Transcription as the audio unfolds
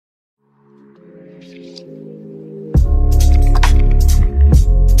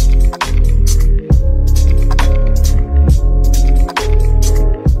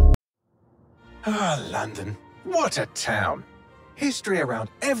London. What a town. History around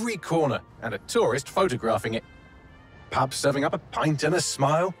every corner and a tourist photographing it. Pubs serving up a pint and a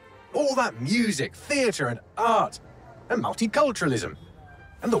smile. All that music, theatre and art. And multiculturalism.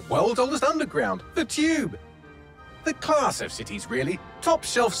 And the world's oldest underground, the Tube. The class of cities, really. Top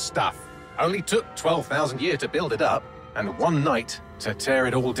shelf stuff. Only took 12,000 years to build it up, and one night to tear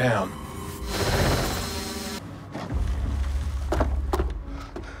it all down.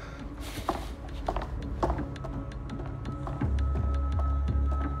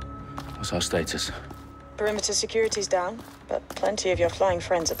 What's our status? Perimeter security's down, but plenty of your flying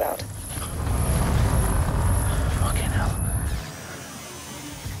friends about. Fucking hell.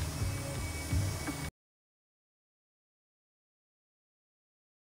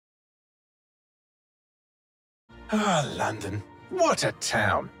 Ah, London. What a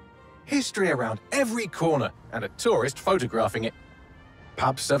town. History around every corner and a tourist photographing it.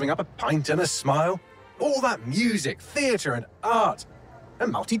 Pubs serving up a pint and a smile. All that music, theatre and art.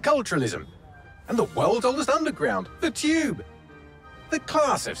 And multiculturalism. And the world's oldest underground, the Tube. The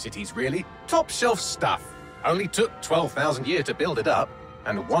class of cities, really. Top shelf stuff. Only took 12,000 years to build it up,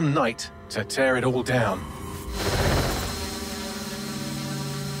 and one night to tear it all down.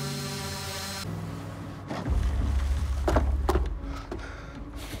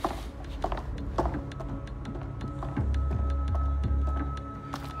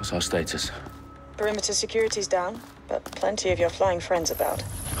 What's our status? Perimeter security's down, but plenty of your flying friends about.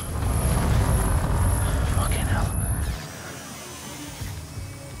 Fucking hell.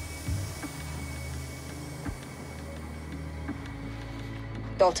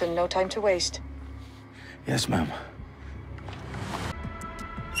 Dalton, no time to waste. Yes, ma'am.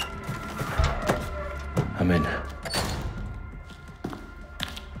 I'm in.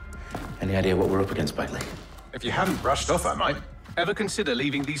 Any idea what we're up against, Bagley? If you hadn't brushed off, I might. Ever consider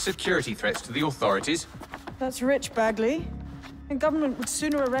leaving these security threats to the authorities? That's rich, Bagley. The government would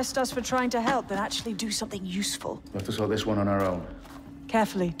sooner arrest us for trying to help than actually do something useful. We'll have to sort this one on our own.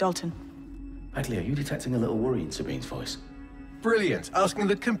 Carefully, Dalton. Bagley, are you detecting a little worry in Sabine's voice? Brilliant. Asking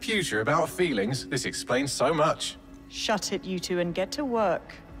the computer about feelings. This explains so much. Shut it, you two, and get to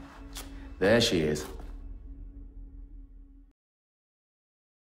work. There she is.